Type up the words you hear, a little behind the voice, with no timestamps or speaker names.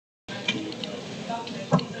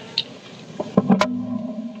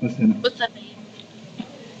What's up, babe?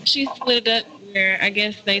 She split it up where I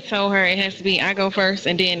guess they told her it has to be I go first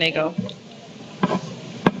and then they go.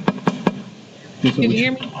 Can you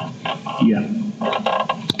hear me? Yeah.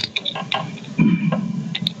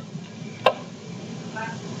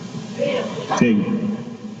 Tell you.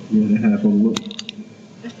 Yeah, they have a look.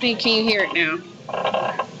 Let's see, can you hear it now?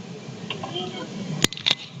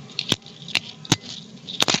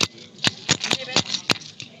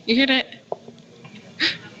 You hear that?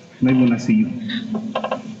 Maybe when I see you.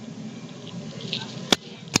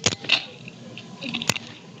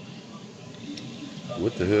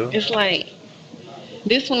 What the hell? It's like,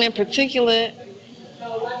 this one in particular,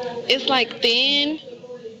 it's like thin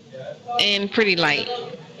and pretty light.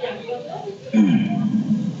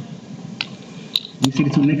 You see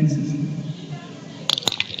the two necklaces?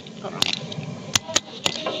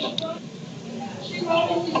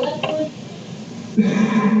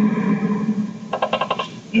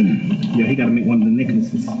 Yeah, he gotta make one of the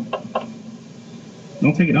necklaces.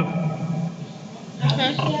 Don't take it off.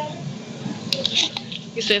 Huh?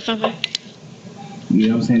 You said something?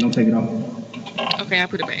 Yeah, I'm saying don't take it off. Okay, I'll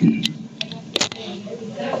put it back.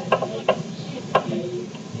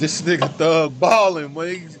 This nigga thug balling,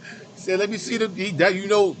 man. He said, "Let me see that. You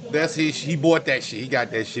know, that's his. He bought that shit. He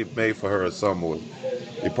got that shit made for her or something.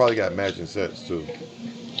 They probably got matching sets too."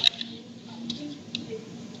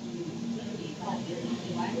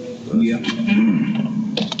 Yeah.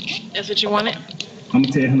 That's what you wanted? I'm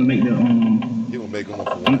gonna tell him to make the He gonna make them one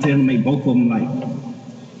for I'm gonna tell him to make both of them like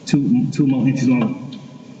two more inches longer.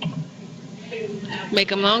 Make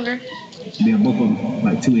them longer? Yeah, both of them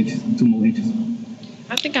like 2 inches, 2 more inches.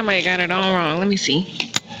 I think I might have got it all wrong. Let me see.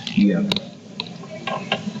 Yeah.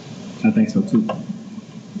 I think so too.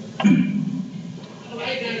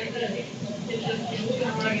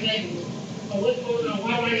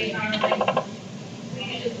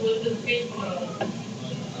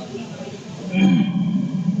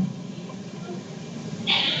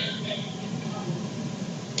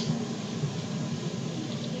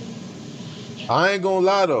 I ain't gonna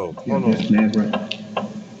lie though. Hold on. That's right.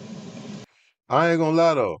 I ain't gonna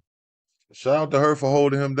lie though. Shout out to her for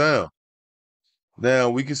holding him down. Now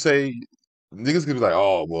we can say niggas could be like,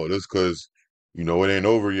 "Oh, well, that's because it ain't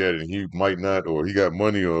over yet, and he might not, or he got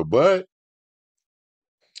money, or." But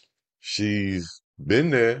she's been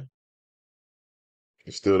there.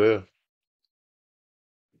 It's still there.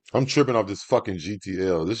 I'm tripping off this fucking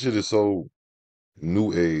GTL. This shit is so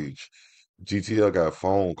new age. GTL got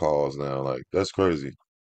phone calls now. Like, that's crazy.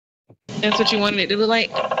 That's what you wanted it to look like?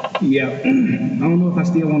 Yeah. I don't know if I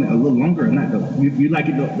still want it a little longer or not though. You like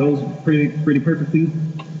it those pretty perfect for you?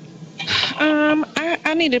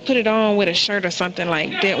 I need to put it on with a shirt or something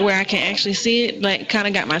like that where I can actually see it. Like, kind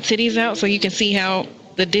of got my titties out so you can see how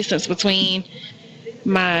the distance between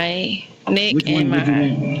my neck Which and my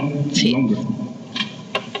tit.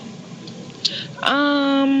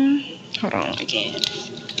 Hold on again.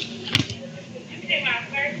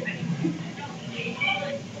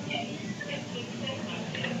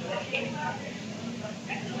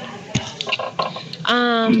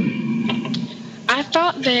 I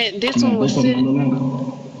thought that this one was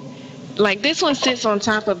like this one sits on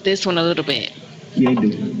top of this one a little bit. Yeah, it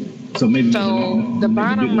do. So maybe the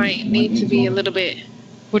bottom might need to be a little bit.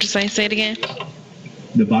 What'd you say? Say it again.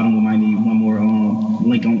 The bottom one might need one more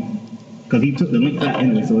link on, because he took the link out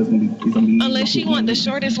anyway, so it's gonna be. Unless you want the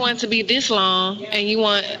shortest one to be this long and you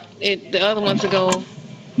want the other one to go.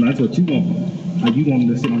 No, that's what you want. You want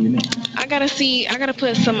them to sit on your neck. I gotta see. I gotta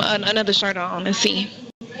put another shirt on and see.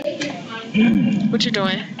 What you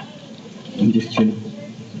doing? I'm just chilling.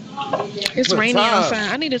 It's raining outside.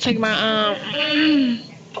 I need to take my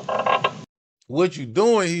What you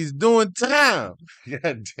doing? He's doing time.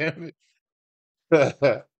 God damn it.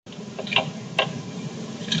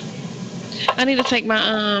 I need to take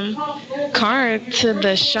my car to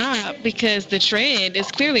the shop because the tread is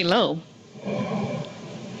clearly low.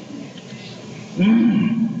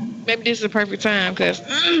 Maybe this is the perfect time because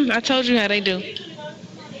I told you how they do.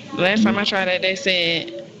 Last time I tried it, they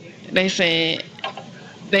said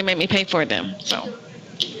they made me pay for them. So,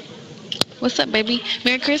 what's up, baby?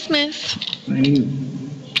 Merry Christmas. Thank you.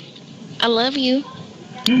 I love you.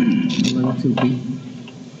 I love you too, Pete.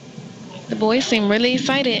 The boys seem really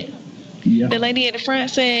excited. Yeah. The lady at the front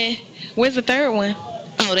said, "Where's the third one?"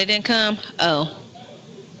 Oh, they didn't come. Oh.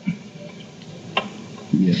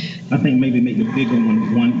 Yeah. I think maybe make the bigger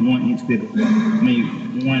one 1 inch bigger. Maybe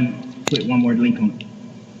put one more link on it.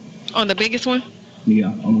 On the biggest one? Yeah,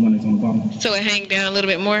 on the one that's on the bottom. So it hang down a little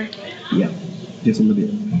bit more? Yeah, just a little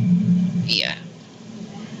bit. Yeah.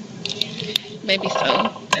 Maybe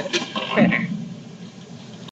so.